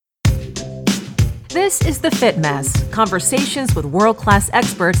This is The Fit Mess, conversations with world-class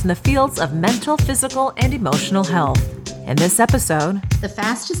experts in the fields of mental, physical, and emotional health. In this episode, the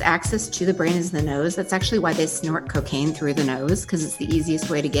fastest access to the brain is the nose. That's actually why they snort cocaine through the nose, because it's the easiest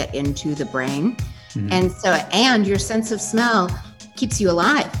way to get into the brain. And your sense of smell keeps you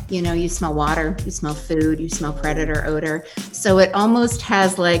alive. You know, you smell water, you smell food, you smell predator odor. So it almost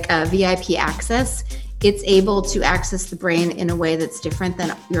has like a VIP access. It's able to access the brain in a way that's different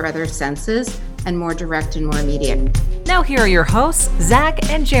than your other senses and more direct and more immediate. Now here are your hosts, Zach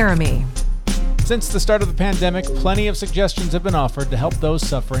and Jeremy. Since the start of the pandemic, plenty of suggestions have been offered to help those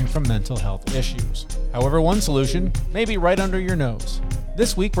suffering from mental health issues. However, one solution may be right under your nose.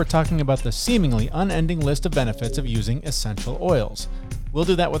 This week, we're talking about the seemingly unending list of benefits of using essential oils. We'll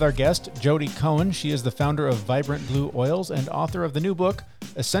do that with our guest, Jodi Cohen. She is the founder of Vibrant Blue Oils and author of the new book,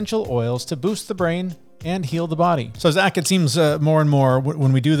 Essential Oils to Boost the Brain and Heal the Body. So Zach, it seems more and more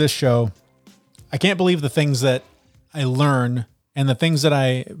when we do this show, I can't believe the things that I learn and the things that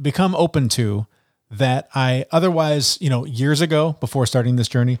I become open to that I otherwise, years ago, before starting this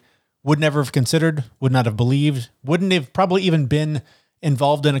journey, would never have considered, would not have believed, wouldn't have probably even been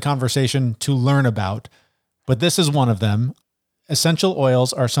involved in a conversation to learn about. But this is one of them. Essential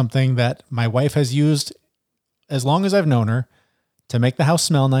oils are something that my wife has used as long as I've known her to make the house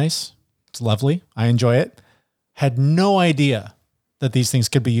smell nice. It's lovely. I enjoy it. Had no idea that these things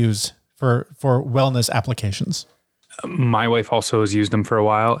could be used for wellness applications. My wife also has used them for a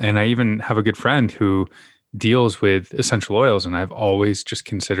while, and I even have a good friend who deals with essential oils, and I've always just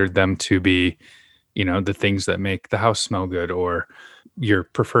considered them to be, the things that make the house smell good or your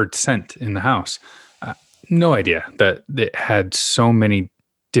preferred scent in the house. No idea that it had so many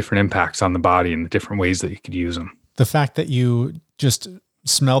different impacts on the body and the different ways that you could use them. The fact that you just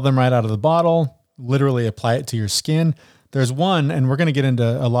smell them right out of the bottle, literally apply it to your skin. There's one, and we're going to get into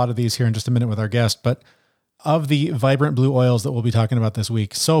a lot of these here in just a minute with our guest, but of the Vibrant Blue Oils that we'll be talking about this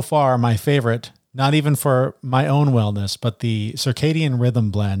week, so far, my favorite, not even for my own wellness, but the Circadian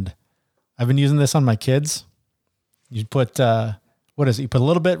Rhythm Blend. I've been using this on my kids. You put, what is it? You put a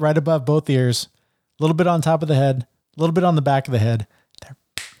little bit right above both ears, a little bit on top of the head, a little bit on the back of the head.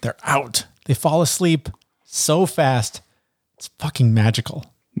 They're out. They fall asleep so fast. It's fucking magical.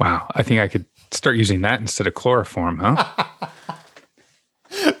 Wow. I think I could start using that instead of chloroform, huh?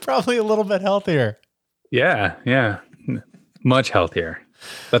 Probably a little bit healthier. Yeah. Much healthier.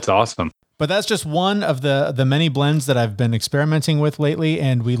 That's awesome. But that's just one of the many blends that I've been experimenting with lately,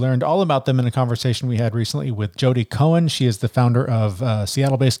 and we learned all about them in a conversation we had recently with Jodi Cohen. She is the founder of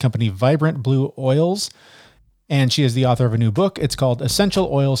Seattle-based company Vibrant Blue Oils, and she is the author of a new book. It's called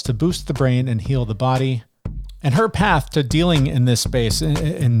Essential Oils to Boost the Brain and Heal the Body. And her path to dealing in this space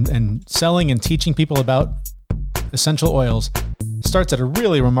and selling and teaching people about essential oils starts at a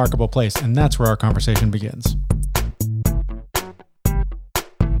really remarkable place, and that's where our conversation begins.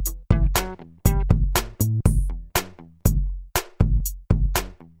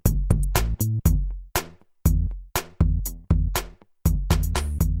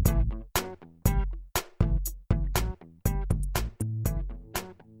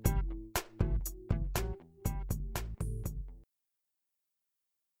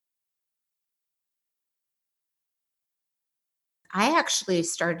 I actually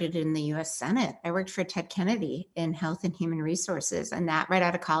started in the U.S. Senate. I worked for Ted Kennedy in Health and Human Resources, and that right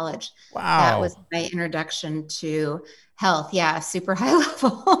out of college. Wow. That was my introduction to health. Yeah, super high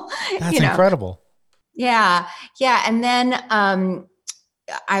level. That's incredible. Yeah. And then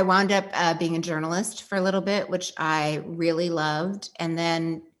I wound up being a journalist for a little bit, which I really loved. And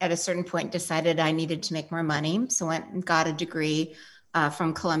then at a certain point decided I needed to make more money. So went and got a degree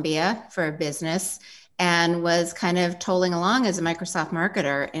from Columbia for business, and was kind of tolling along as a Microsoft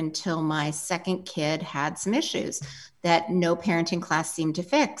marketer until my second kid had some issues that no parenting class seemed to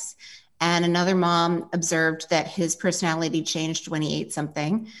fix. And another mom observed that his personality changed when he ate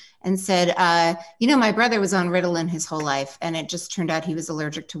something and said, my brother was on Ritalin his whole life, and it just turned out he was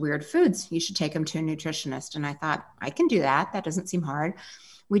allergic to weird foods. You should take him to a nutritionist. And I thought, I can do that. That doesn't seem hard.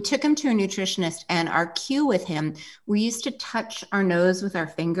 We took him to a nutritionist, and our cue with him, we used to touch our nose with our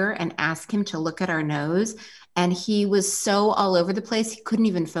finger and ask him to look at our nose. And he was so all over the place, he couldn't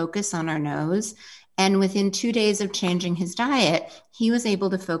even focus on our nose. And within 2 days of changing his diet, he was able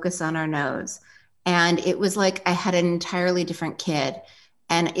to focus on our nose. And it was like I had an entirely different kid.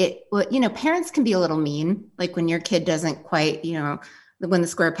 And parents can be a little mean, like when your kid doesn't quite, when the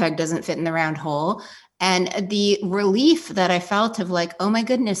square peg doesn't fit in the round hole. And the relief that I felt of like, oh my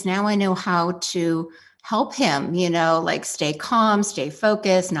goodness, now I know how to help him, like stay calm, stay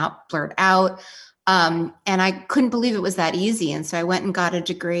focused, not blurt out. And I couldn't believe it was that easy. And so I went and got a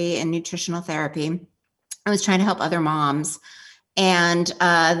degree in nutritional therapy. I was trying to help other moms. And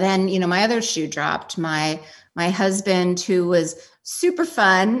then, my other shoe dropped. My husband, who was super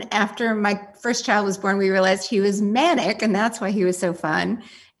fun, after my first child was born, we realized he was manic, and that's why he was so fun.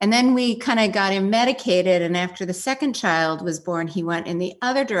 And then we kind of got him medicated. And after the second child was born, he went in the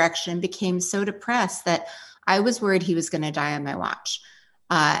other direction, became so depressed that I was worried he was going to die on my watch.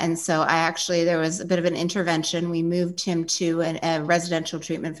 And so there was a bit of an intervention. We moved him to a residential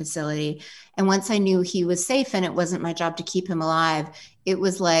treatment facility. And once I knew he was safe and it wasn't my job to keep him alive, it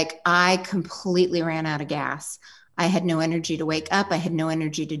was like I completely ran out of gas. I had no energy to wake up. I had no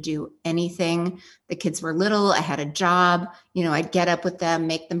energy to do anything. The kids were little. I had a job. I'd get up with them,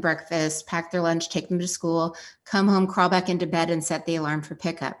 make them breakfast, pack their lunch, take them to school, come home, crawl back into bed, and set the alarm for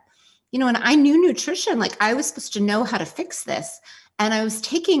pickup. And I knew nutrition, like I was supposed to know how to fix this. And I was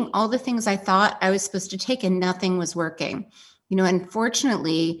taking all the things I thought I was supposed to take, and nothing was working.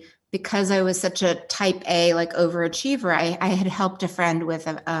 Unfortunately, because I was such a type A, like overachiever, I had helped a friend with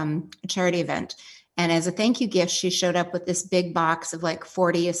a charity event. And as a thank you gift, she showed up with this big box of like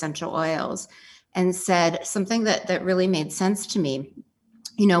 40 essential oils and said something that really made sense to me.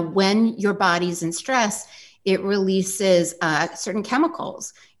 When your body's in stress, it releases certain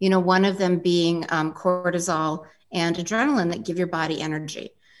chemicals, one of them being cortisol and adrenaline that give your body energy.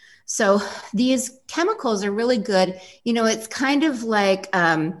 So these chemicals are really good. It's kind of like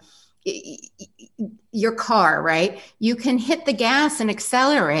your car, right? You can hit the gas and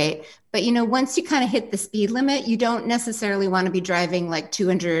accelerate, but once you kind of hit the speed limit, you don't necessarily want to be driving like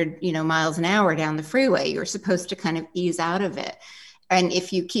 200, miles an hour down the freeway. You're supposed to kind of ease out of it. And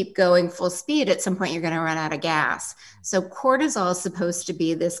if you keep going full speed, at some point you're going to run out of gas. So cortisol is supposed to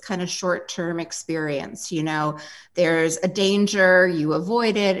be this kind of short-term experience. There's a danger, you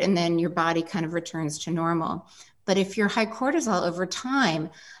avoid it, and then your body kind of returns to normal. But if you're high cortisol over time,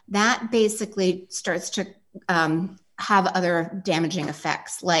 that basically starts to have other damaging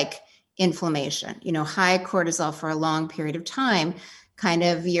effects like inflammation. High cortisol for a long period of time, kind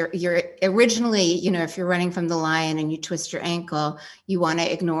of you're originally, if you're running from the lion and you twist your ankle, you want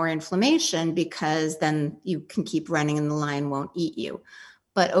to ignore inflammation because then you can keep running and the lion won't eat you.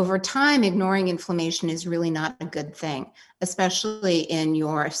 But over time, ignoring inflammation is really not a good thing, especially in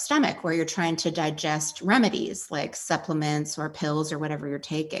your stomach where you're trying to digest remedies like supplements or pills or whatever you're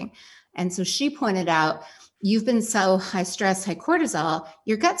taking. And so she pointed out, you've been so high stress, high cortisol,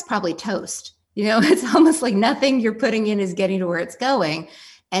 your gut's probably toast. It's almost like nothing you're putting in is getting to where it's going.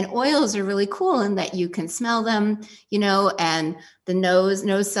 And oils are really cool in that you can smell them, and the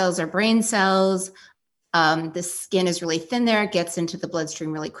nose cells are brain cells. The skin is really thin there. It gets into the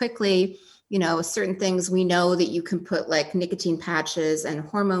bloodstream really quickly. Certain things we know that you can put like nicotine patches and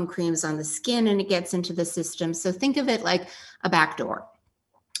hormone creams on the skin and it gets into the system. So think of it like a back door.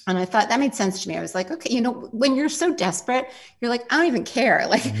 And I thought that made sense to me. I was like, okay, when you're so desperate, you're like, I don't even care.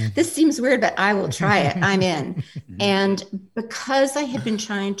 Like, this seems weird, but I will try it. I'm in. And because I had been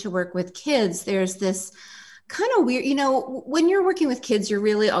trying to work with kids, there's this kind of weird, when you're working with kids, you're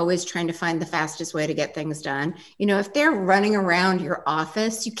really always trying to find the fastest way to get things done. If they're running around your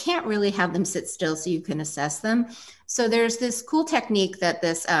office, you can't really have them sit still so you can assess them. So there's this cool technique that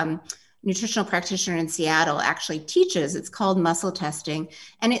this nutritional practitioner in Seattle actually teaches. It's called muscle testing.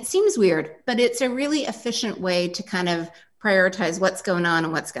 And it seems weird, but it's a really efficient way to kind of prioritize what's going on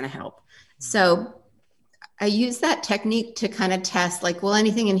and what's going to help. So I use that technique to kind of test, like, will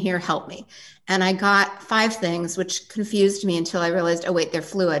anything in here help me? And I got 5 things, which confused me until I realized, oh, wait, they're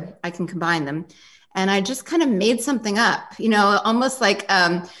fluid. I can combine them. And I just kind of made something up, almost like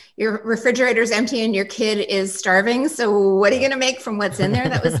your refrigerator's empty and your kid is starving. So what are you going to make from what's in there?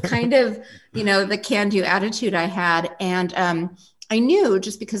 That was kind of, the can-do attitude I had. And I knew,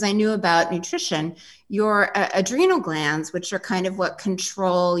 just because I knew about nutrition, your adrenal glands, which are kind of what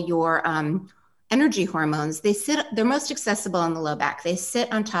control your energy hormones, they're most accessible on the low back. They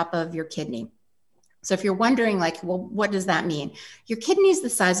sit on top of your kidney. So if you're wondering, like, well, what does that mean? Your kidney is the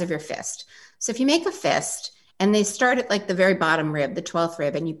size of your fist. So if you make a fist and they start at like the very bottom rib, the 12th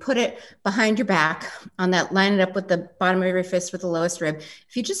rib, and you put it behind your back on that, line it up with the bottom of your fist with the lowest rib.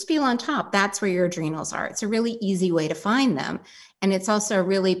 If you just feel on top, that's where your adrenals are. It's a really easy way to find them. And it's also a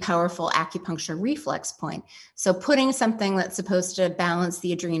really powerful acupuncture reflex point. So putting something that's supposed to balance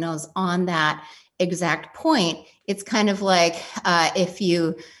the adrenals on that exact point, it's kind of like if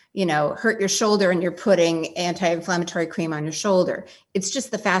you hurt your shoulder and you're putting anti-inflammatory cream on your shoulder. It's just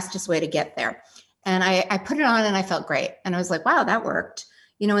the fastest way to get there. And I put it on and I felt great. And I was like, wow, that worked.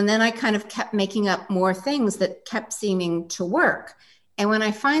 And then I kind of kept making up more things that kept seeming to work. And when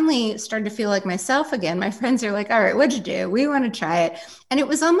I finally started to feel like myself again, my friends are like, all right, what'd you do? We want to try it. And it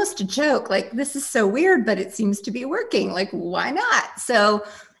was almost a joke. Like, this is so weird, but it seems to be working. Like, why not? So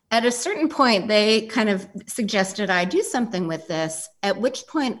at a certain point, they kind of suggested I do something with this, at which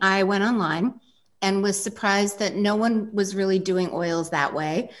point I went online and was surprised that no one was really doing oils that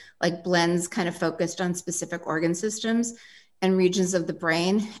way, like blends kind of focused on specific organ systems and regions of the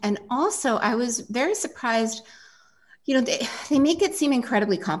brain. And also, I was very surprised, they make it seem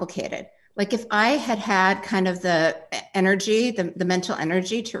incredibly complicated. Like, if I had had kind of the energy, the mental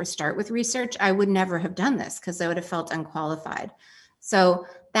energy to start with research, I would never have done this because I would have felt unqualified. So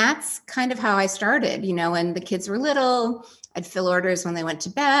that's kind of how I started, when the kids were little. I'd fill orders when they went to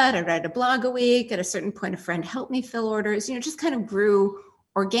bed. I'd write a blog a week. At a certain point, a friend helped me fill orders, just kind of grew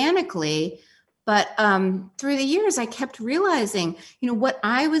organically. But through the years, I kept realizing, what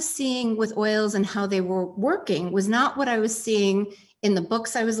I was seeing with oils and how they were working was not what I was seeing in the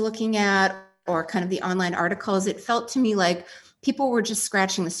books I was looking at or kind of the online articles. It felt to me like people were just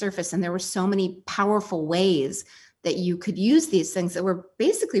scratching the surface, and there were so many powerful ways that you could use these things that were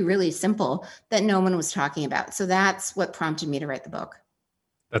basically really simple that no one was talking about. So that's what prompted me to write the book.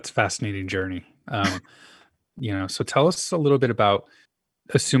 That's a fascinating journey. So tell us a little bit about,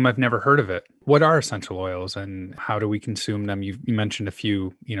 assume I've never heard of it. What are essential oils and how do we consume them? You mentioned a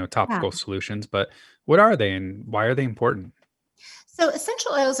few, topical solutions, but what are they and why are they important? So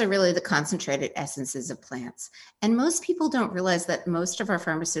essential oils are really the concentrated essences of plants. And most people don't realize that most of our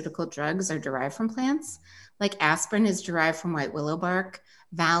pharmaceutical drugs are derived from plants. Like aspirin is derived from white willow bark.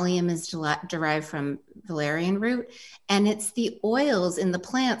 Valium is derived from valerian root. And it's the oils in the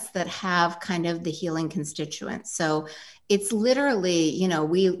plants that have kind of the healing constituents. So it's literally,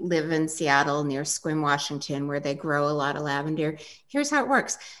 we live in Seattle near Sequim, Washington, where they grow a lot of lavender. Here's how it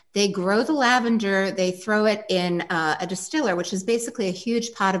works. They grow the lavender, they throw it in a distiller, which is basically a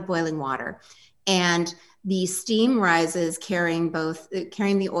huge pot of boiling water. And the steam rises carrying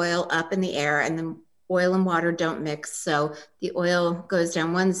the oil up in the air, and the oil and water don't mix. So the oil goes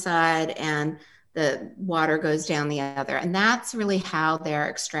down one side and the water goes down the other. And that's really how they're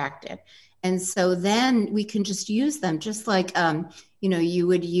extracted. And so then we can just use them just like, you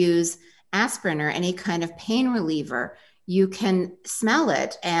would use aspirin or any kind of pain reliever. You can smell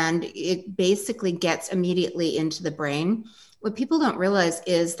it and it basically gets immediately into the brain. What people don't realize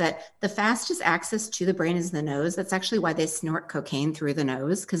is that the fastest access to the brain is the nose. That's actually why they snort cocaine through the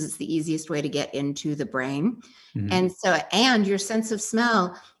nose, because it's the easiest way to get into the brain. Mm-hmm. And your sense of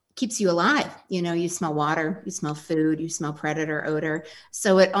smell keeps you alive. You smell water, you smell food, you smell predator odor.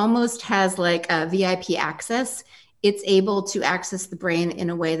 So it almost has like a VIP access. It's able to access the brain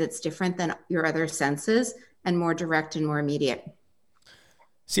in a way that's different than your other senses and more direct and more immediate.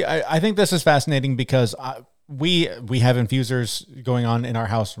 See, I think this is fascinating because we have infusers going on in our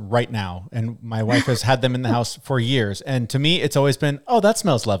house right now. And my wife has had them in the house for years. And to me, it's always been, oh, that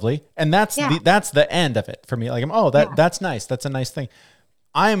smells lovely. And that's the end of it for me. Like, that's nice. That's a nice thing.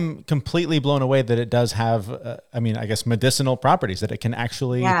 I'm completely blown away that it does have, I guess, medicinal properties, that it can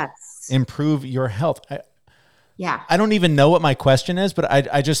actually improve your health. I don't even know what my question is, but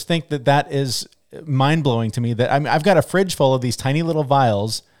I just think that is mind-blowing to me that I've got a fridge full of these tiny little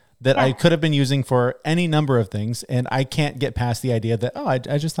vials that I could have been using for any number of things. And I can't get past the idea that,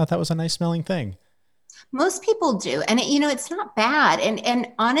 I just thought that was a nice smelling thing. Most people do. And, it's not bad. And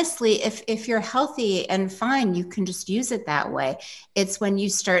honestly, if you're healthy and fine, you can just use it that way. It's when you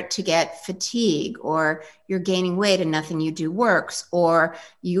start to get fatigue or you're gaining weight and nothing you do works, or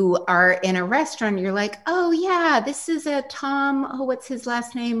you are in a restaurant, you're like, oh yeah, this is a what's his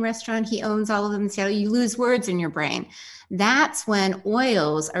last name restaurant. He owns all of them in Seattle. You lose words in your brain. That's when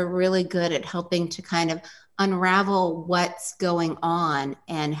oils are really good at helping to kind of unravel what's going on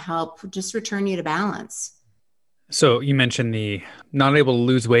and help just return you to balance. So you mentioned the not able to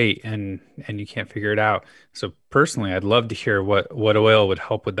lose weight and you can't figure it out. So personally, I'd love to hear what oil would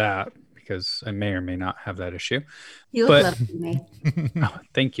help with that, because I may or may not have that issue. You look lovely to me. Oh,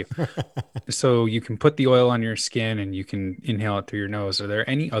 thank you. So you can put the oil on your skin and you can inhale it through your nose. Are there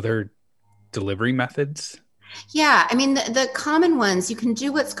any other delivery methods? Yeah, the common ones, you can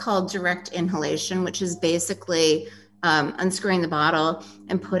do what's called direct inhalation, which is basically unscrewing the bottle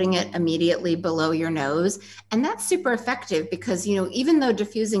and putting it immediately below your nose. And that's super effective because, even though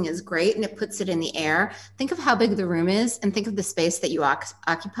diffusing is great and it puts it in the air, think of how big the room is and think of the space that you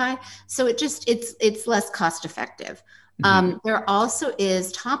occupy. So it's less cost effective. There also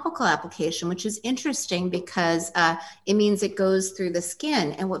is topical application, which is interesting because it means it goes through the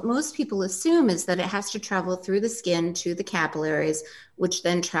skin. And what most people assume is that it has to travel through the skin to the capillaries, which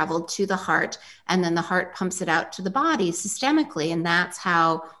then travel to the heart. And then the heart pumps it out to the body systemically. And that's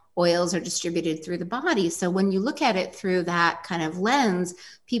how oils are distributed through the body. So when you look at it through that kind of lens,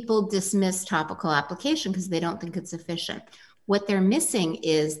 people dismiss topical application because they don't think it's efficient. What they're missing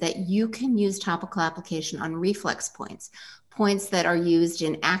is that you can use topical application on reflex points, points that are used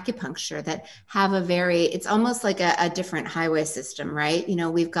in acupuncture that have it's almost like a different highway system, right?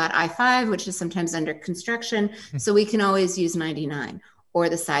 We've got I-5, which is sometimes under construction, so we can always use 99 or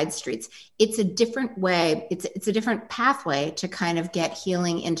the side streets. It's a different way. It's a different pathway to kind of get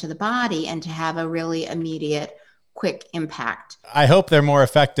healing into the body and to have a really immediate quick impact. I hope they're more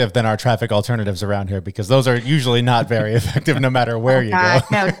effective than our traffic alternatives around here, because those are usually not very effective no matter where you go.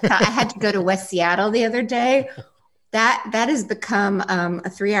 No, I had to go to West Seattle the other day. That has become a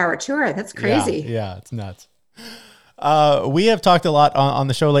 3-hour tour. That's crazy. Yeah, it's nuts. We have talked a lot on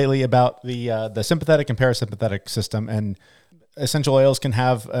the show lately about the sympathetic and parasympathetic system, and essential oils can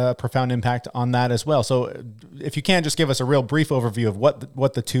have a profound impact on that as well. So if you can, just give us a real brief overview of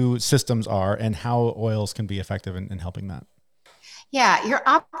what the two systems are and how oils can be effective in helping that. Yeah, your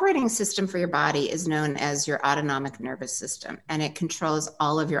operating system for your body is known as your autonomic nervous system, and it controls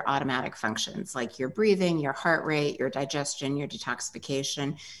all of your automatic functions like your breathing, your heart rate, your digestion, your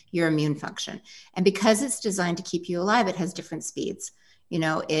detoxification, your immune function. And because it's designed to keep you alive, it has different speeds.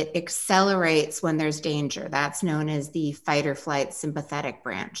 It accelerates when there's danger. That's known as the fight or flight sympathetic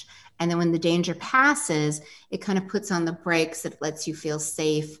branch. And then when the danger passes, it kind of puts on the brakes. It lets you feel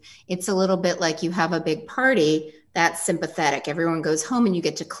safe. It's a little bit like you have a big party. That's sympathetic. Everyone goes home and you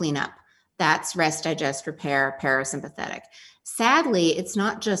get to clean up. That's rest, digest, repair, parasympathetic. Sadly, it's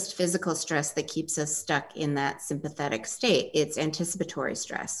not just physical stress that keeps us stuck in that sympathetic state. It's anticipatory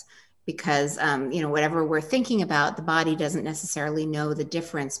stress. Because, whatever we're thinking about, the body doesn't necessarily know the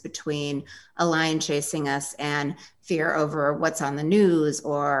difference between a lion chasing us and fear over what's on the news,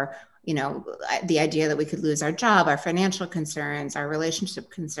 or, the idea that we could lose our job, our financial concerns, our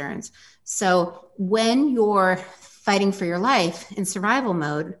relationship concerns. So when you're fighting for your life in survival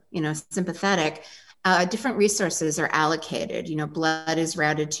mode, sympathetic, different resources are allocated. Blood is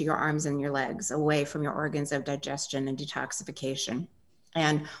routed to your arms and your legs, away from your organs of digestion and detoxification.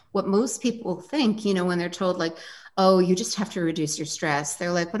 And what most people think, when they're told like, oh, you just have to reduce your stress,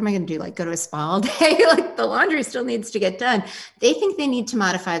 they're like, what am I going to do? Like go to a spa all day? Like the laundry still needs to get done. They think they need to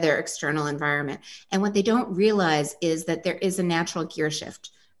modify their external environment. And what they don't realize is that there is a natural gear shift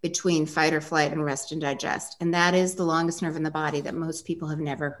between fight or flight and rest and digest. And that is the longest nerve in the body that most people have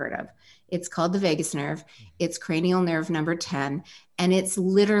never heard of. It's called the vagus nerve. It's cranial nerve number 10. And it's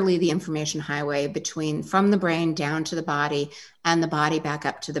literally the information highway from the brain down to the body and the body back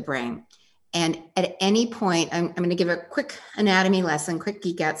up to the brain. And at any point, I'm going to give a quick anatomy lesson, quick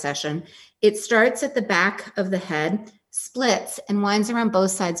geek out session. It starts at the back of the head, splits and winds around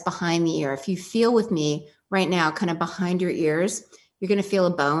both sides behind the ear. If you feel with me right now, kind of behind your ears, you're going to feel a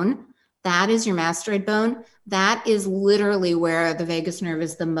bone. That is your mastoid bone. That is literally where the vagus nerve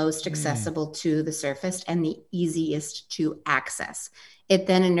is the most accessible to the surface and the easiest to access. It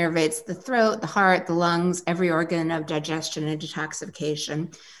then innervates the throat, the heart, the lungs, every organ of digestion and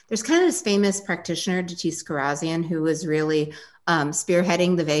detoxification. There's kind of this famous practitioner, Datis Karazian, who was really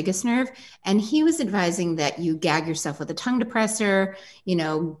spearheading the vagus nerve. And he was advising that you gag yourself with a tongue depressor,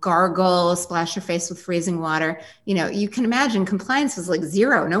 gargle, splash your face with freezing water. You can imagine compliance was like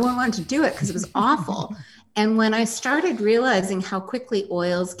 0. No one wanted to do it because it was awful. And when I started realizing how quickly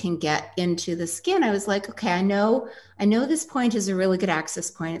oils can get into the skin, I was like, okay, I know this point is a really good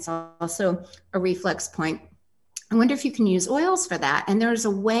access point. It's also a reflex point. I wonder if you can use oils for that. And there's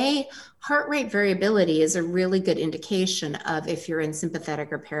a way, heart rate variability is a really good indication of if you're in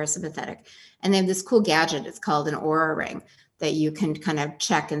sympathetic or parasympathetic. And they have this cool gadget, it's called an Aura ring, that you can kind of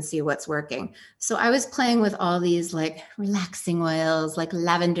check and see what's working. So I was playing with all these like relaxing oils, like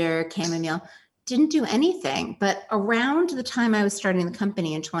lavender, chamomile, didn't do anything. But around the time I was starting the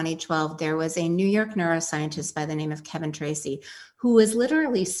company in 2012, there was a New York neuroscientist by the name of Kevin Tracy, who was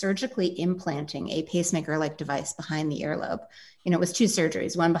literally surgically implanting a pacemaker-like device behind the earlobe. It was 2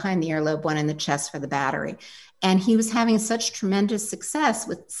 surgeries, one behind the earlobe, one in the chest for the battery. And he was having such tremendous success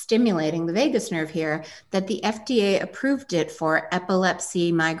with stimulating the vagus nerve here that the FDA approved it for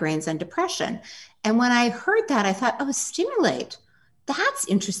epilepsy, migraines, and depression. And when I heard that, I thought, oh, stimulate. that's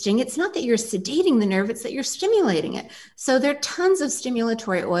interesting. It's not that you're sedating the nerve, it's that you're stimulating it. So there are tons of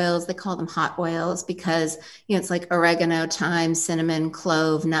stimulatory oils. They call them hot oils because, it's like oregano, thyme, cinnamon,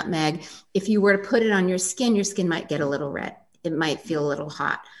 clove, nutmeg. If you were to put it on your skin might get a little red. It might feel a little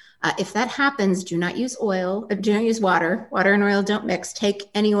hot. If that happens, do not use oil. Do not use water. Water and oil don't mix. Take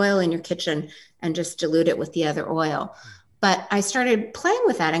any oil in your kitchen and just dilute it with the other oil. But I started playing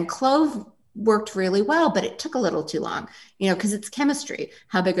with that, and clove worked really well, but it took a little too long, because it's chemistry.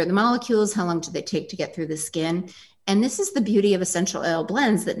 How big are the molecules? How long do they take to get through the skin? And this is the beauty of essential oil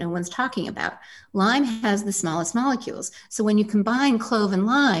blends that no one's talking about. Lime has the smallest molecules. So when you combine clove and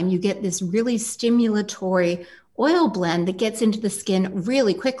lime, you get this really stimulatory oil blend that gets into the skin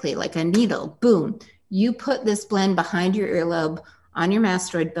really quickly, like a needle. Boom. You put this blend behind your earlobe on your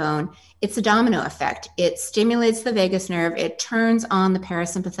mastoid bone. It's a domino effect. It stimulates the vagus nerve. It turns on the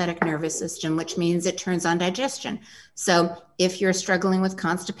parasympathetic nervous system, which means it turns on digestion. So if you're struggling with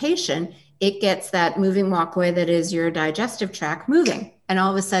constipation, it gets that moving walkway that is your digestive tract moving. And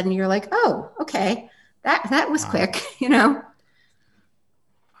all of a sudden you're like, oh, okay, that was quick,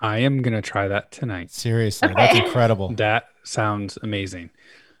 I am going to try that tonight. Seriously, that's incredible. That sounds amazing.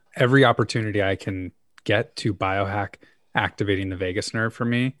 Every opportunity I can get to biohack activating the vagus nerve for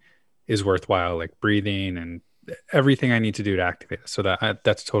me is worthwhile, like breathing and everything I need to do to activate it. So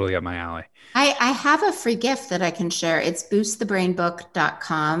that's totally up my alley. I have a free gift that I can share. It's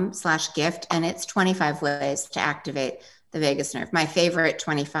boostthebrainbook.com/gift, and it's 25 ways to activate the vagus nerve. My favorite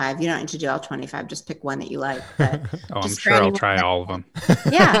 25. You don't need to do all 25. Just pick one that you like. But I'm sure I'll try all of them.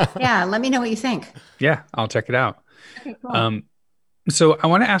 Yeah. Let me know what you think. Yeah, I'll check it out. Okay, cool. So I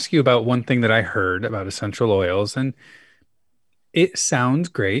want to ask you about one thing that I heard about essential oils, and it sounds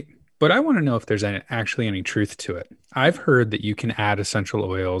great, but I want to know if there's actually any truth to it. I've heard that you can add essential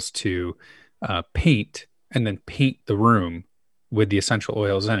oils to paint and then paint the room with the essential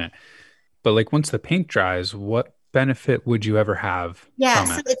oils in it. But like once the paint dries, what benefit would you ever have from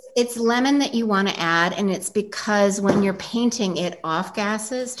it? It's lemon that you want to add, and it's because when you're painting, it off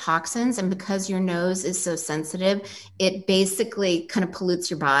gases toxins, and because your nose is so sensitive, it basically kind of pollutes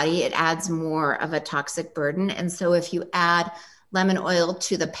your body. It adds more of a toxic burden. And so if you add lemon oil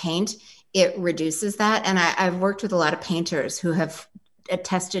to the paint, it reduces that. And I've worked with a lot of painters who have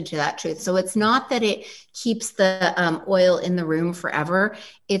attested to that truth. So it's not that it keeps the oil in the room forever.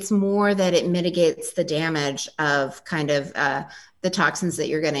 It's more that it mitigates the damage of kind of the toxins that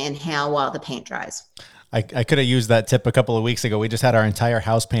you're going to inhale while the paint dries. I could have used that tip a couple of weeks ago. We just had our entire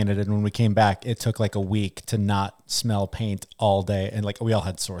house painted, and when we came back, it took like a week to not smell paint all day. And like we all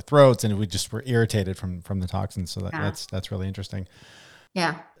had sore throats, and we just were irritated from the toxins. So that's really interesting.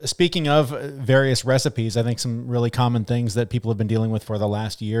 Yeah. Speaking of various recipes, I think some really common things that people have been dealing with for the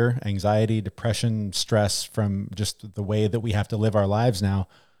last year: anxiety, depression, stress from just the way that we have to live our lives now.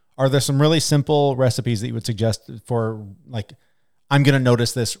 Are there some really simple recipes that you would suggest for like, I'm going to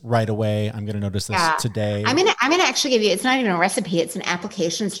notice this right away, I'm going to notice this today? I'm going to actually give you, it's not even a recipe, it's an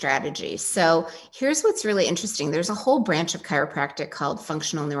application strategy. So here's what's really interesting. There's a whole branch of chiropractic called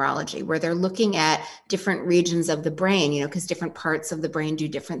functional neurology, where they're looking at different regions of the brain, because different parts of the brain do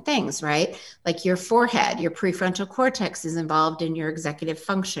different things, right? Like your forehead, your prefrontal cortex is involved in your executive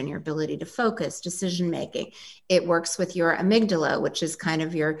function, your ability to focus, decision-making. It works with your amygdala, which is kind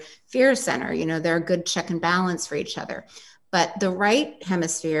of your fear center. They're a good check and balance for each other. But the right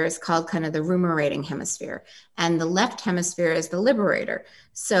hemisphere is called kind of the ruminating hemisphere, and the left hemisphere is the liberator.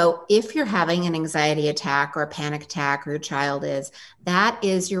 So if you're having an anxiety attack or a panic attack, or your child is, that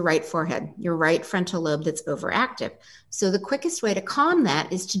is your right forehead, your right frontal lobe that's overactive. So the quickest way to calm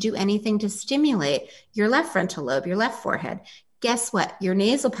that is to do anything to stimulate your left frontal lobe, your left forehead. Guess what? Your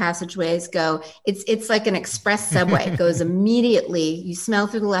nasal passageways go, it's like an express subway. It goes immediately. You smell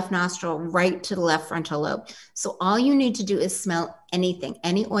through the left nostril right to the left frontal lobe. So all you need to do is smell anything,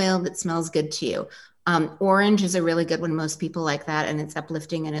 any oil that smells good to you. Orange is a really good one. Most people like that, and it's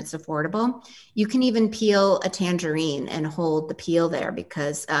uplifting and it's affordable. You can even peel a tangerine and hold the peel there,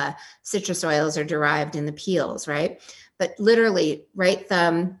 because citrus oils are derived in the peels, right? But literally, right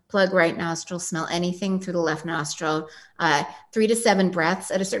thumb, plug right nostril, smell anything through the left nostril, 3 to 7 breaths.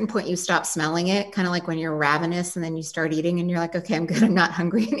 At a certain point, you stop smelling it, kind of like when you're ravenous and then you start eating and you're like, okay, I'm good. I'm not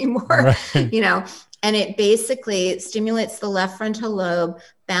hungry anymore, Right. And it basically stimulates the left frontal lobe,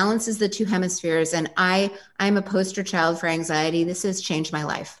 balances the two hemispheres. And I'm a poster child for anxiety. This has changed my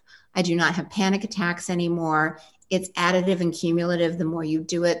life. I do not have panic attacks anymore. It's additive and cumulative. The more you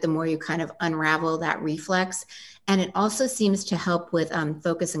do it, the more you kind of unravel that reflex. And it also seems to help with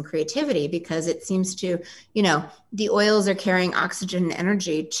focus and creativity, because it seems to, the oils are carrying oxygen and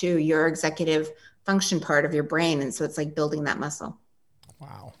energy to your executive function part of your brain. And so it's like building that muscle.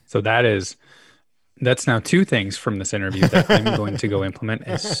 Wow. So that's now two things from this interview that I'm going to go implement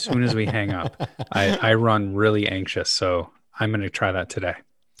as soon as we hang up. I run really anxious, so I'm going to try that today.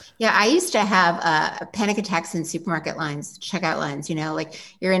 Yeah, I used to have panic attacks in supermarket lines, checkout lines, like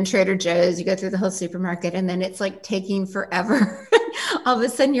you're in Trader Joe's, you go through the whole supermarket, and then it's like taking forever. All of a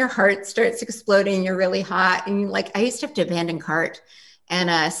sudden your heart starts exploding, you're really hot. And I used to have to abandon cart.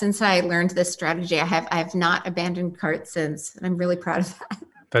 And since I learned this strategy, I have not abandoned cart since. And I'm really proud of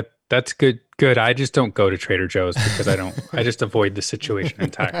that. That's good. Good. I just don't go to Trader Joe's because I just avoid the situation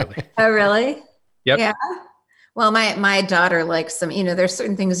entirely. Oh, really? Yep. Yeah. Well, my daughter likes some, there's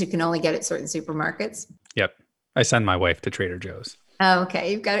certain things you can only get at certain supermarkets. Yep. I send my wife to Trader Joe's. Oh,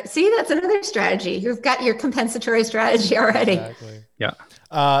 okay. You've got it. See, that's another strategy. You've got your compensatory strategy already. Exactly.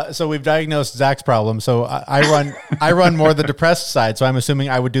 Yeah. So we've diagnosed Zach's problem. So I run more the depressed side. So I'm assuming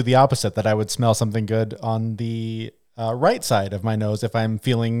I would do the opposite, that I would smell something good on the right side of my nose if I'm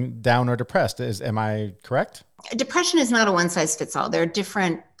feeling down or depressed. Am I correct? Depression is not a one size fits all. There are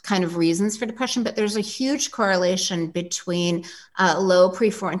different kind of reasons for depression, but there's a huge correlation between low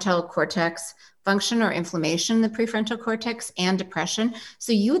prefrontal cortex function or inflammation in the prefrontal cortex and depression.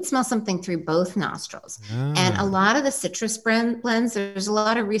 So you would smell something through both nostrils. And a lot of the citrus blends, there's a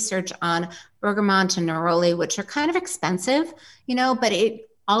lot of research on bergamot and neroli, which are kind of expensive, but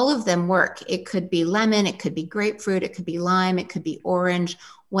all of them work. It could be lemon, it could be grapefruit, it could be lime, it could be orange,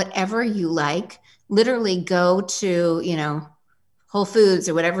 whatever you like. Literally go to, Whole Foods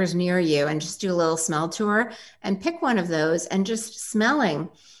or whatever's near you and just do a little smell tour and pick one of those, and just smelling.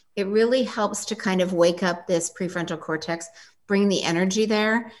 It really helps to kind of wake up this prefrontal cortex, bring the energy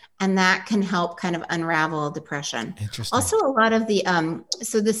there, and that can help kind of unravel depression. Interesting. Also, a lot of the,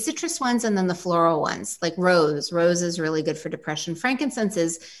 so the citrus ones and then the floral ones, like rose is really good for depression. Frankincense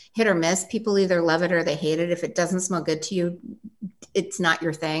is hit or miss. People either love it or they hate it. If it doesn't smell good to you, it's not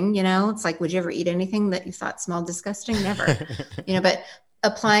your thing. It's like, would you ever eat anything that you thought smelled disgusting? Never, but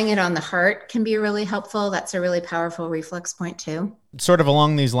applying it on the heart can be really helpful. That's a really powerful reflex point too. Sort of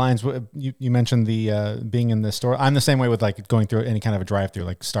along these lines, you mentioned the being in the store. I'm the same way with like going through any kind of a drive-through,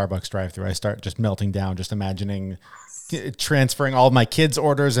 like Starbucks drive-through. I start just melting down, just imagining transferring all of my kids'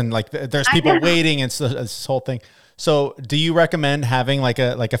 orders, and like there's people waiting, and it's this whole thing. So do you recommend having like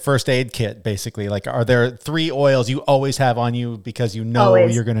a first aid kit, basically? Like, are there 3 oils you always have on you because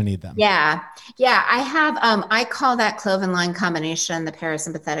always. You're going to need them? Yeah. I have, I call that clove and lime combination the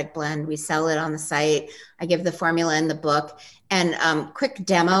parasympathetic blend. We sell it on the site. I give the formula in the book. And quick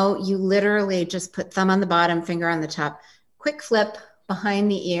demo, you literally just put thumb on the bottom, finger on the top, quick flip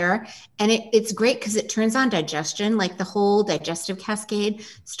behind the ear. And it's great because it turns on digestion. Like the whole digestive cascade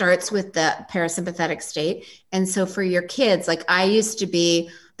starts with the parasympathetic state. And so for your kids, like I used to be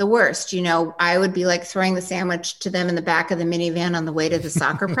the worst, I would be like throwing the sandwich to them in the back of the minivan on the way to the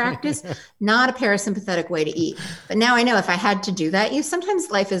soccer practice, not a parasympathetic way to eat. But now I know if I had to do that,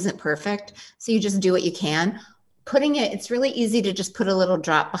 sometimes life isn't perfect. So you just do what you can. It's really easy to just put a little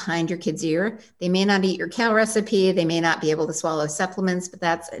drop behind your kid's ear. They may not eat your kale recipe. They may not be able to swallow supplements, but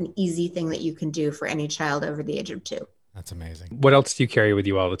that's an easy thing that you can do for any child over the age of 2. That's amazing. What else do you carry with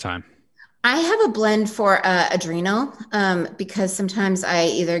you all the time? I have a blend for adrenal because sometimes I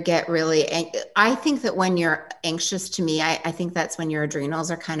either get I think that when you're anxious, to me, I think that's when your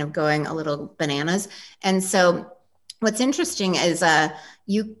adrenals are kind of going a little bananas. And so what's interesting is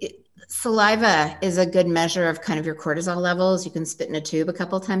saliva is a good measure of kind of your cortisol levels. You can spit in a tube a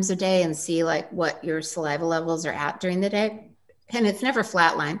couple of times a day and see like what your saliva levels are at during the day. And it's never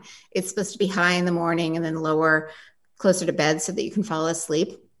flatline. It's supposed to be high in the morning and then lower closer to bed so that you can fall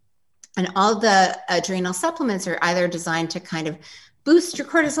asleep. And all the adrenal supplements are either designed to kind of boost your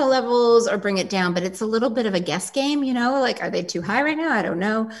cortisol levels or bring it down, but it's a little bit of a guess game, like, are they too high right now? I don't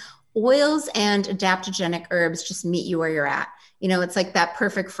know. Oils and adaptogenic herbs just meet you where you're at. It's like that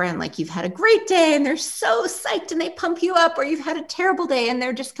perfect friend, like you've had a great day and they're so psyched and they pump you up, or you've had a terrible day and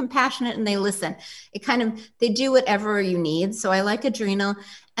they're just compassionate and they listen. They do whatever you need. So I like adrenal.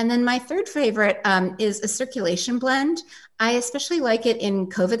 And then my third favorite is a circulation blend. I especially like it in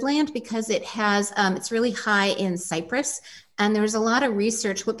COVID land because it's really high in cypress. And there's a lot of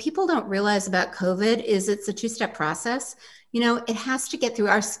research. What people don't realize about COVID is it's a 2-step process. It has to get through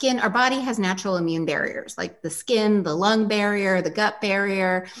our skin. Our body has natural immune barriers, like the skin, the lung barrier, the gut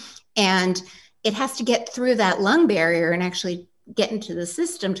barrier, and it has to get through that lung barrier and actually get into the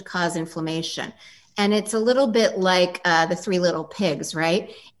system to cause inflammation. And it's a little bit like the 3 Little Pigs,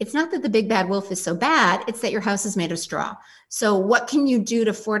 right? It's not that the big bad wolf is so bad, it's that your house is made of straw. So what can you do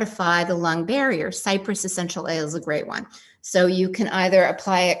to fortify the lung barrier? Cypress essential oil is a great one. So you can either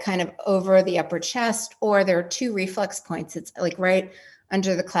apply it kind of over the upper chest, or there are 2 reflex points. It's like right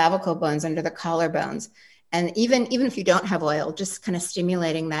under the clavicle bones, under the collarbones. And even if you don't have oil, just kind of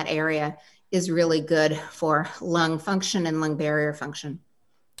stimulating that area is really good for lung function and lung barrier function.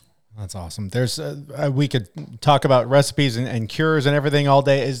 That's awesome. There's we could talk about recipes and cures and everything all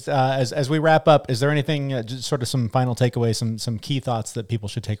day. As we wrap up, is there anything, just sort of some final takeaways, some key thoughts that people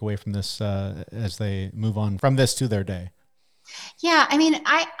should take away from this as they move on from this to their day? Yeah, I mean,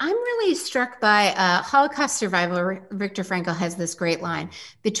 I'm really struck by Holocaust survivor Viktor Frankl has this great line: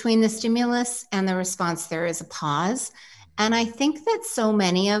 between the stimulus and the response, there is a pause. And I think that so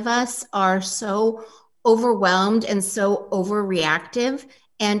many of us are so overwhelmed and so overreactive.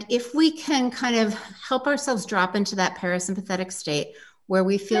 And if we can kind of help ourselves drop into that parasympathetic state where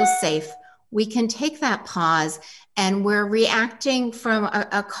we feel safe, we can take that pause and we're reacting from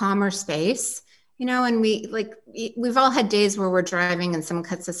a calmer space, and we've all had days where we're driving and someone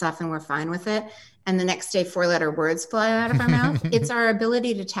cuts us off and we're fine with it. And the next day, 4-letter words fly out of our mouth. It's our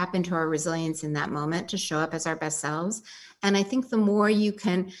ability to tap into our resilience in that moment to show up as our best selves. And I think the more you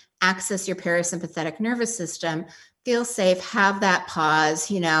can access your parasympathetic nervous system, feel safe, have that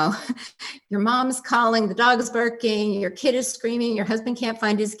pause, your mom's calling, the dog's barking, your kid is screaming, your husband can't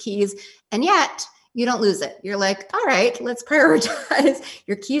find his keys, and yet you don't lose it. You're like, all right, let's prioritize.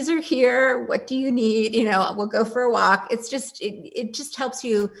 Your keys are here. What do you need? We'll go for a walk. It's just, it just helps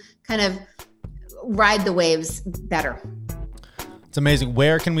you kind of ride the waves better. It's amazing.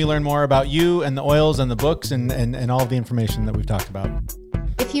 Where can we learn more about you and the oils and the books and all of the information that we've talked about?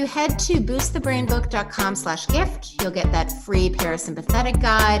 If you head to boostthebrainbook.com/gift, you'll get that free parasympathetic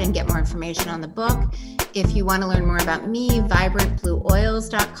guide and get more information on the book. If you want to learn more about me,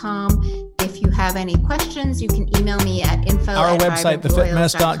 vibrantblueoils.com. If you have any questions, you can email me at info@vibrantblueoils.com. Our website,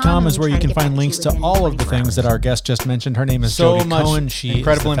 thefitmess.com, is where you can find links to all of the things that our guest just mentioned. Her name is Jodi Cohen. She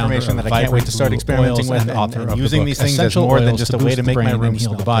incredible information that I can't wait to start experimenting with and using these things as more than just a way to make my room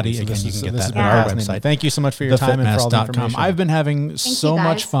heal the body. Again, you can get that on our website. Thank you so much for your time and for all the information. I've been having so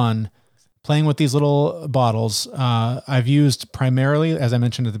much fun playing with these little bottles. I've used primarily, as I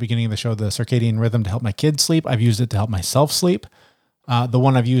mentioned at the beginning of the show, the circadian rhythm to help my kids sleep. I've used it to help myself sleep. The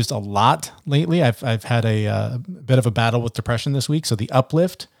one I've used a lot lately, I've had a bit of a battle with depression this week. So the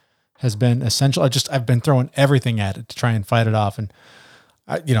Uplift has been essential. I've been throwing everything at it to try and fight it off. And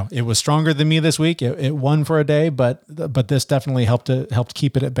it was stronger than me this week. It won for a day, but this definitely helped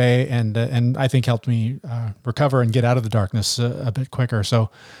keep it at bay. And I think helped me recover and get out of the darkness a bit quicker. So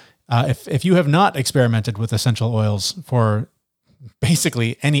if you have not experimented with essential oils for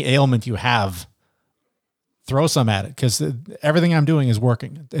basically any ailment you have, throw some at it, because everything I'm doing is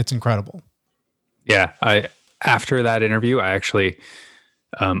working. It's incredible. Yeah. After that interview, I actually,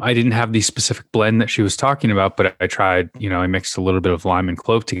 I didn't have the specific blend that she was talking about, but I tried, I mixed a little bit of lime and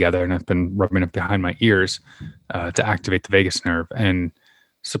clove together, and I've been rubbing it behind my ears to activate the vagus nerve. And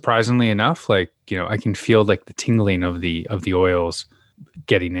surprisingly enough, I can feel the tingling of the oils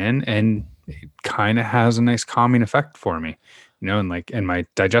getting in, and it kind of has a nice calming effect for me, and my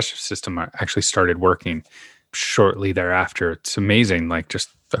digestive system actually started working shortly thereafter. It's amazing. Just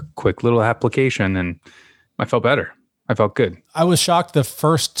a quick little application, and I felt better. I felt good. I was shocked the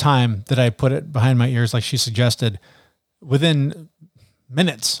first time that I put it behind my ears, like she suggested. Within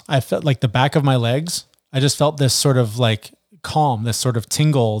minutes, I felt like the back of my legs. I just felt this sort of calm, this sort of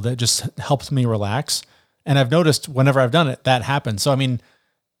tingle that just helped me relax. And I've noticed whenever I've done it, that happens. So, I mean,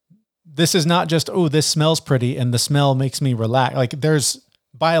 this is not just, this smells pretty and the smell makes me relax.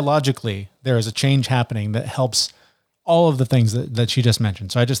 Biologically, there is a change happening that helps all of the things that she just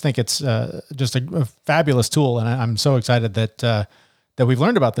mentioned. So I just think it's just a fabulous tool. And I'm so excited that we've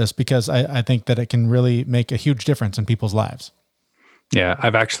learned about this, because I think that it can really make a huge difference in people's lives. Yeah.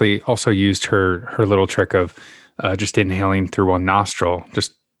 I've actually also used her little trick of just inhaling through one nostril,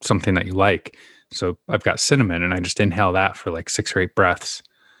 just something that you like. So I've got cinnamon, and I just inhale that for 6 or 8 breaths.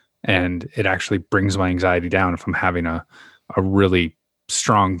 And it actually brings my anxiety down. If I'm having a really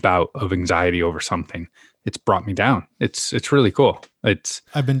strong bout of anxiety over something, it's brought me down. It's really cool.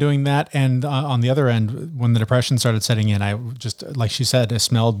 I've been doing that. And on the other end, when the depression started setting in, I just, like she said, I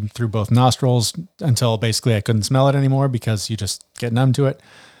smelled through both nostrils until basically I couldn't smell it anymore, because you just get numb to it.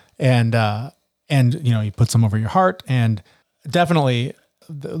 And you put some over your heart, and definitely,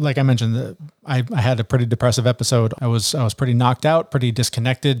 like I mentioned, I had a pretty depressive episode. I was pretty knocked out, pretty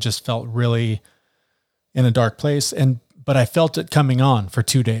disconnected, just felt really in a dark place. But I felt it coming on for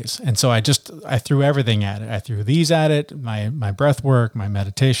 2 days. And so I threw everything at it. I threw these at it, my breath work, my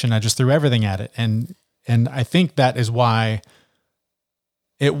meditation. I just threw everything at it. And I think that is why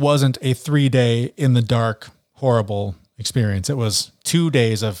it wasn't a 3-day in the dark, horrible experience. It was 2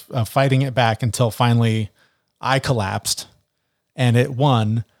 days of fighting it back until finally I collapsed. and it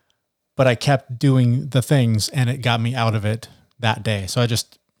won, but I kept doing the things and it got me out of it that day. So I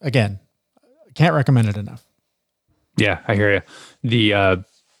just, again, can't recommend it enough. Yeah, I hear you.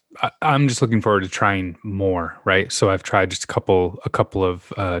 I'm just looking forward to trying more, right? So I've tried just a couple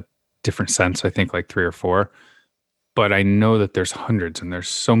of different scents, I think like 3 or 4, but I know that there's hundreds and there's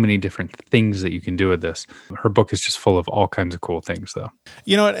so many different things that you can do with this. Her book is just full of all kinds of cool things though.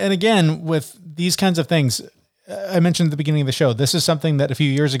 You know, and again, with these kinds of things, I mentioned at the beginning of the show, this is something that a few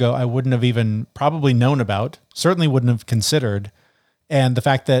years ago I wouldn't have even probably known about, certainly wouldn't have considered. And the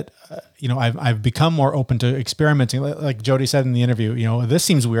fact that, I've become more open to experimenting, like Jodi said in the interview, this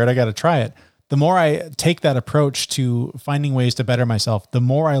seems weird, I got to try it. The more I take that approach to finding ways to better myself, the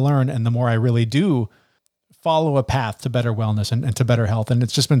more I learn and the more I really do follow a path to better wellness and to better health. And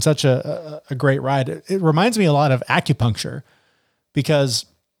it's just been such a great ride. It reminds me a lot of acupuncture, because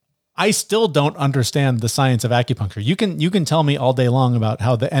I still don't understand the science of acupuncture. You can tell me all day long about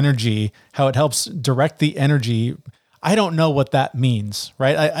how it helps direct the energy. I don't know what that means,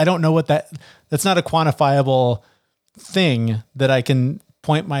 right? I don't know what that's not a quantifiable thing that I can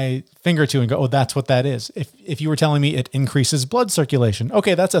point my finger to and go, oh, that's what that is. If you were telling me it increases blood circulation,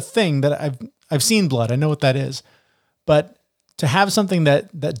 okay, that's a thing that I've seen blood. I know what that is. But to have something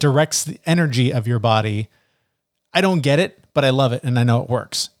that directs the energy of your body, I don't get it, but I love it and I know it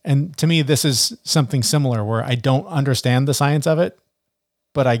works. And to me, this is something similar where I don't understand the science of it,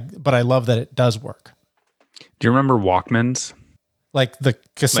 but I love that it does work. Do you remember Walkmans? Like the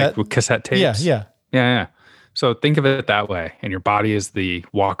cassette? Like with cassette tapes? Yeah. So think of it that way. And your body is the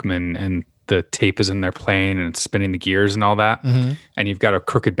Walkman and the tape is in there playing and it's spinning the gears and all that. Mm-hmm. And you've got a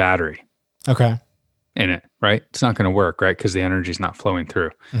crooked battery in it, right? It's not going to work, right? Because the energy is not flowing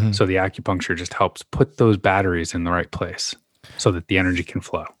through. Mm-hmm. So the acupuncture just helps put those batteries in the right place so that the energy can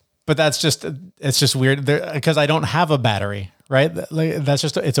flow. But it's just weird because I don't have a battery, right?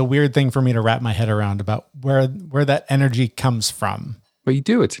 It's a weird thing for me to wrap my head around about where that energy comes from. But you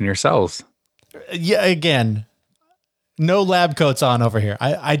do, it's in your cells. Yeah. Again, no lab coats on over here.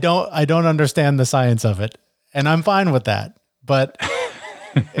 I don't understand the science of it and I'm fine with that, but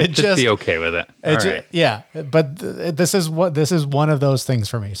just be okay with it. Right. Yeah. But this is one of those things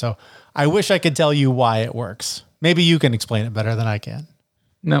for me. So I wish I could tell you why it works. Maybe you can explain it better than I can.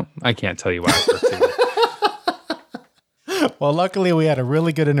 No, I can't tell you why it works either. Well, luckily we had a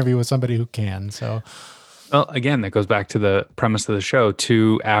really good interview with somebody who can. So, well, again, that goes back to the premise of the show: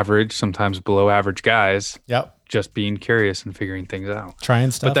 2 average, sometimes below average guys. Yep. Just being curious and figuring things out. Trying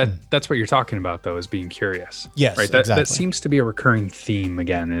stuff. But that's what you're talking about, though, is being curious. Yes, right. That seems to be a recurring theme.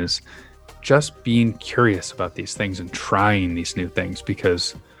 Again, is just being curious about these things and trying these new things,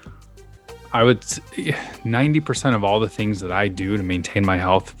 because I would 90% of all the things that I do to maintain my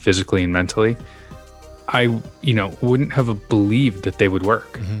health physically and mentally, I wouldn't have believed that they would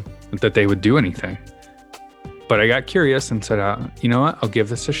work, that they would do anything. But I got curious and said, you know what? I'll give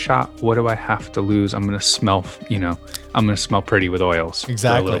this a shot. What do I have to lose? I'm going to smell, I'm going to smell pretty with oils for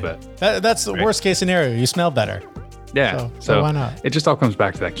a little bit. That's the worst case scenario. You smell better. Yeah. So why not? It just all comes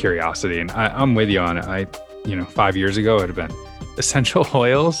back to that curiosity. And I'm with you on it. 5 years ago, it would have been essential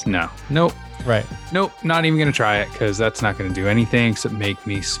oils. Nope. Right. Nope. Not even going to try it because that's not going to do anything except make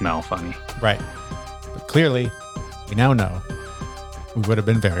me smell funny. Right. But clearly, we now know we would have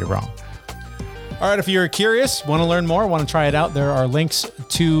been very wrong. All right, if you're curious, want to learn more, want to try it out, there are links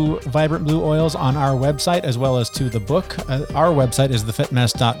to Vibrant Blue Oils on our website as well as to the book. Our website is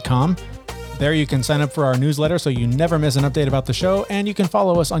thefitmess.com. There you can sign up for our newsletter so you never miss an update about the show, and you can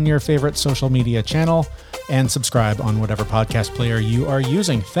follow us on your favorite social media channel and subscribe on whatever podcast player you are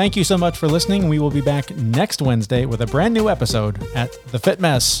using. Thank you so much for listening. We will be back next Wednesday with a brand new episode at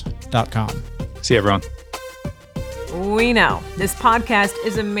thefitmess.com. See you, everyone. We know this podcast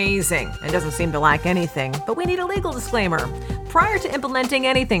is amazing and doesn't seem to lack anything, but we need a legal disclaimer. Prior to implementing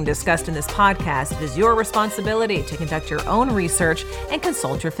anything discussed in this podcast, it is your responsibility to conduct your own research and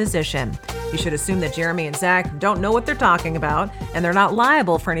consult your physician. You should assume that Jeremy and Zach don't know what they're talking about, and they're not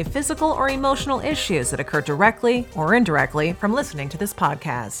liable for any physical or emotional issues that occur directly or indirectly from listening to this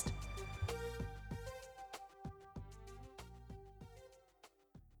podcast.